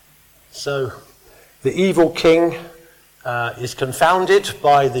So the evil king is confounded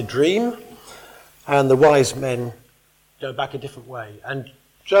by the dream, and the wise men go back a different way. And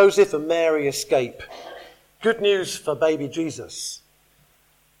Joseph and Mary escape. Good news for baby Jesus,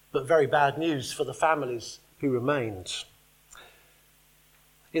 but very bad news for the families who remained.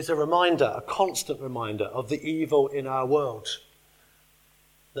 It's a reminder, a constant reminder of the evil in our world,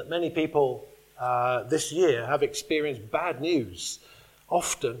 that many people this year have experienced bad news,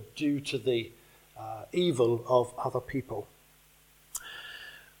 often due to the evil of other people.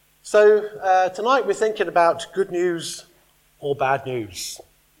 So tonight we're thinking about good news or bad news.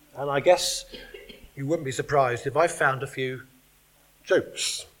 And I guess you wouldn't be surprised if I found a few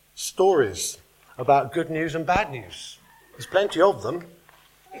jokes, stories about good news and bad news. There's plenty of them.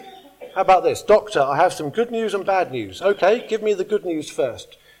 How about this? Doctor, I have some good news and bad news. Okay, give me the good news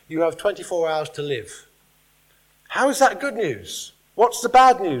first. You have 24 hours to live. How is that good news? What's the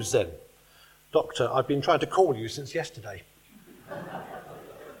bad news then? Doctor, I've been trying to call you since yesterday.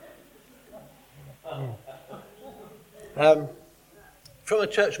 From a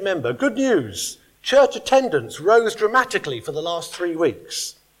church member, good news. Church attendance rose dramatically for the last 3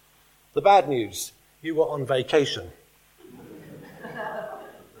 weeks. The bad news, you were on vacation.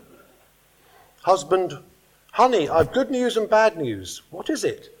 Husband, honey, I've good news and bad news. What is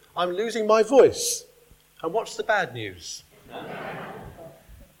it? I'm losing my voice. And what's the bad news?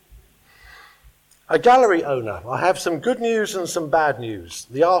 A gallery owner, I have some good news and some bad news.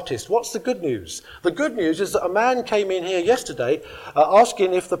 The artist, what's the good news? The good news is that a man came in here yesterday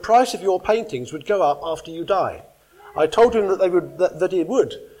asking if the price of your paintings would go up after you die. I told him that it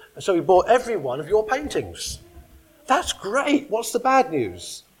would, so he bought every one of your paintings. That's great. What's the bad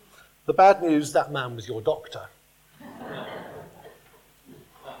news? The bad news, that man was your doctor.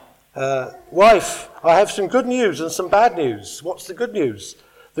 Wife, I have some good news and some bad news. What's the good news?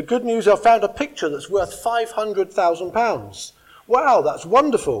 The good news, I found a picture that's worth £500,000. Wow, that's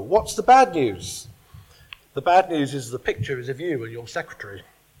wonderful. What's the bad news? The bad news is the picture is of you and your secretary.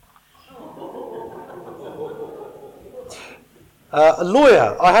 A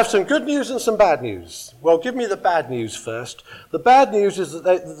lawyer, I have some good news and some bad news. Well, give me the bad news first. The bad news is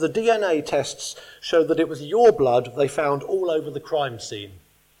that the DNA tests show that it was your blood they found all over the crime scene.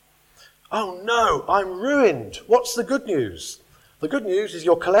 Oh no, I'm ruined. What's the good news? The good news is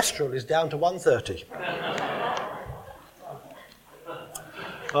your cholesterol is down to 130.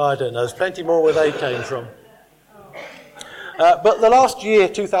 I don't know, there's plenty more where they came from. But the last year,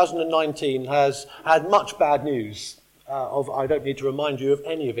 2019, has had much bad news. I don't need to remind you of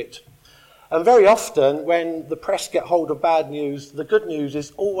any of it. And very often, when the press get hold of bad news, the good news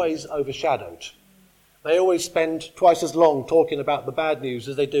is always overshadowed. They always spend twice as long talking about the bad news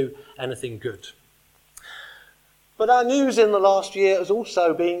as they do anything good. But our news in the last year has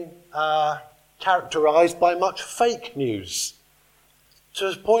also been characterised by much fake news, to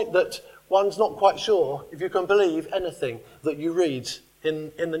the point that one's not quite sure if you can believe anything that you read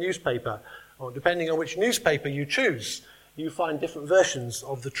in the newspaper. Or depending on which newspaper you choose, you find different versions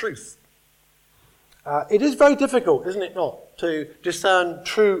of the truth. It is very difficult, isn't it not, to discern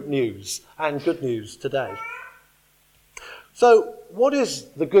true news and good news today. So, what is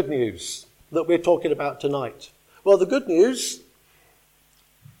the good news that we're talking about tonight? Well, the good news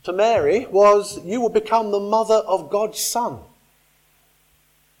to Mary was you will become the mother of God's Son.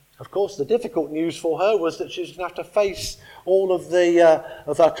 Of course, the difficult news for her was that she was going to have to face all of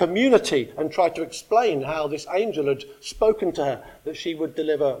her community and try to explain how this angel had spoken to her that she would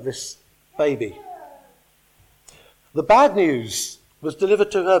deliver this baby. The bad news was delivered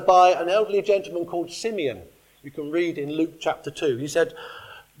to her by an elderly gentleman called Simeon. You can read in Luke chapter 2. He said,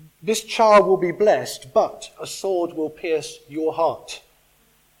 "This child will be blessed, but a sword will pierce your heart."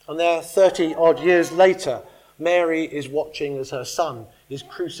 And there, 30 odd years later, Mary is watching as her son is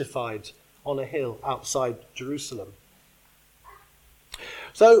crucified on a hill outside Jerusalem.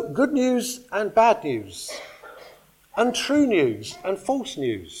 So, good news and bad news, and true news and false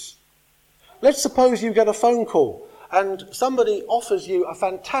news. Let's suppose you get a phone call and somebody offers you a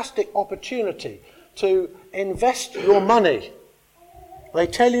fantastic opportunity to invest your money. They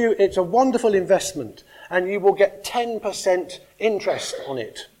tell you it's a wonderful investment and you will get 10% interest on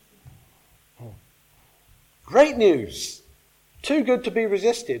it. Great news. Too good to be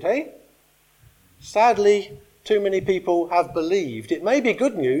resisted, eh? Sadly, too many people have believed. It may be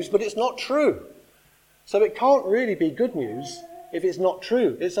good news, but it's not true. So it can't really be good news if it's not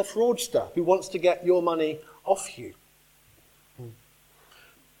true. It's a fraudster who wants to get your money off you.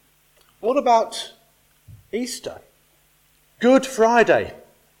 What about Easter? Good Friday.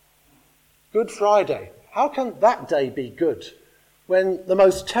 Good Friday. How can that day be good? when the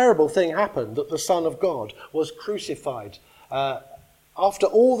most terrible thing happened, that the Son of God was crucified, after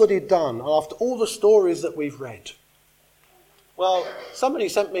all that he'd done, after all the stories that we've read. Well, somebody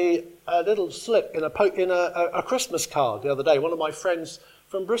sent me a little slip in a Christmas card the other day, one of my friends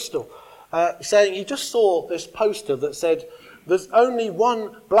from Bristol, saying he just saw this poster that said, there's only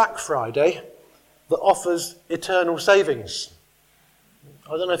one Black Friday that offers eternal savings.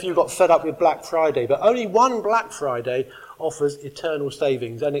 I don't know if you got fed up with Black Friday, but only one Black Friday offers eternal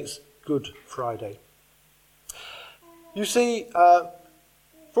savings, and it's Good Friday. You see,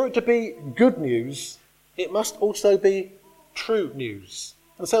 for it to be good news, it must also be true news.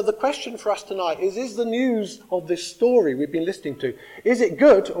 And so the question for us tonight is the news of this story we've been listening to, is it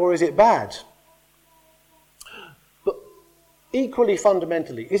good or is it bad? But equally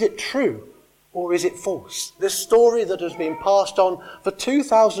fundamentally, is it true or is it false? This story that has been passed on for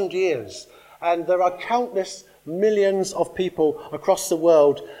 2,000 years, and there are countless millions of people across the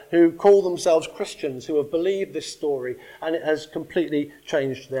world who call themselves Christians, who have believed this story, and it has completely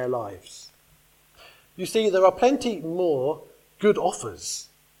changed their lives. You see, there are plenty more good offers,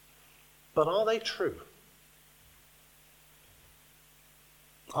 but are they true?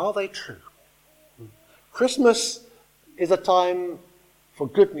 Are they true? Christmas is a time for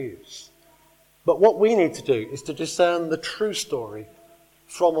good news, but what we need to do is to discern the true story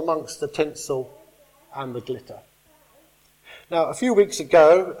from amongst the tinsel and the glitter. Now, a few weeks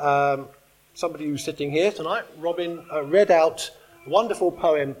ago, somebody who's sitting here tonight, Robin, read out a wonderful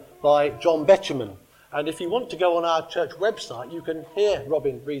poem by John Betjeman. And if you want to go on our church website, you can hear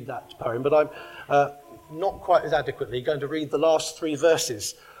Robin read that poem. But I'm not quite as adequately going to read the last 3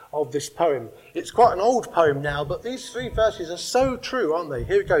 verses of this poem. It's quite an old poem now, but these 3 verses are so true, aren't they?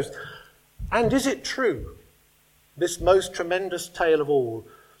 Here it goes. And is it true, this most tremendous tale of all,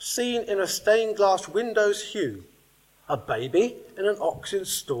 seen in a stained glass window's hue, a baby in an oxen's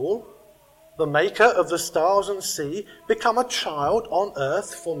stall, the maker of the stars and sea, become a child on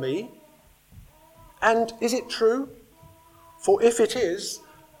earth for me? And is it true? For if it is,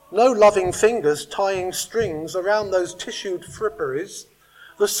 no loving fingers tying strings around those tissued fripperies,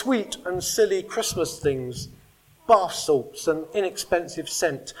 the sweet and silly Christmas things, bath salts and inexpensive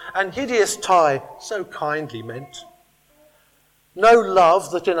scent, and hideous tie so kindly meant. No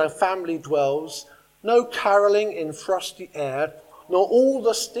love that in a family dwells, no carolling in frosty air, nor all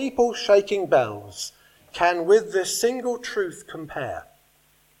the steeple-shaking bells can with this single truth compare,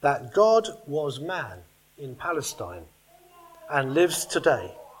 that God was man in Palestine and lives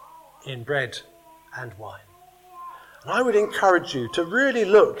today in bread and wine. And I would encourage you to really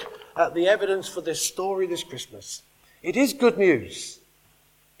look at the evidence for this story this Christmas. It is good news.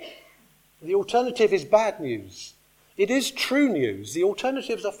 The alternative is bad news. It is true news. The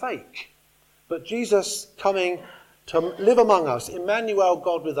alternatives are fake. But Jesus coming to live among us, Emmanuel,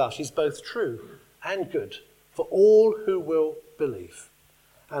 God with us, is both true and good for all who will believe.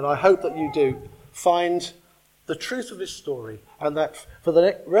 And I hope that you do find the truth of this story, and that for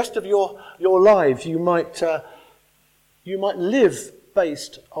the rest of your lives you might live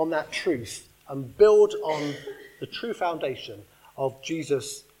based on that truth and build on the true foundation of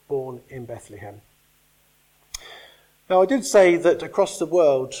Jesus born in Bethlehem. Now, I did say that across the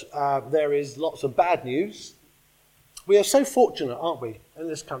world there is lots of bad news. We are so fortunate, aren't we, in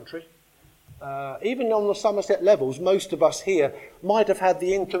this country? Even on the Somerset levels, most of us here might have had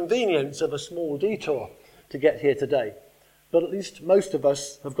the inconvenience of a small detour to get here today. But at least most of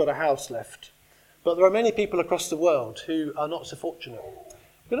us have got a house left. But there are many people across the world who are not so fortunate.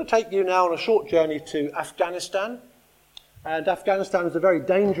 I'm going to take you now on a short journey to Afghanistan. And Afghanistan is a very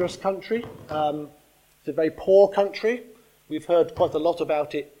dangerous country. It's a very poor country. We've heard quite a lot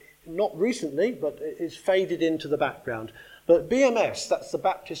about it, not recently, but it's faded into the background. But BMS, that's the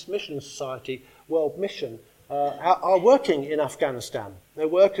Baptist Mission Society World Mission, are working in Afghanistan. Their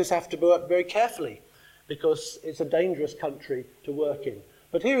workers have to work very carefully because it's a dangerous country to work in.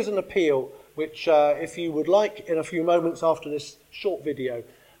 But here is an appeal which, if you would like, in a few moments after this short video,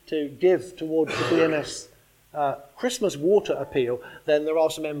 to give towards the BMS Christmas water appeal, then there are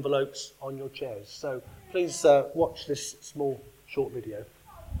some envelopes on your chairs. So please watch this small short video.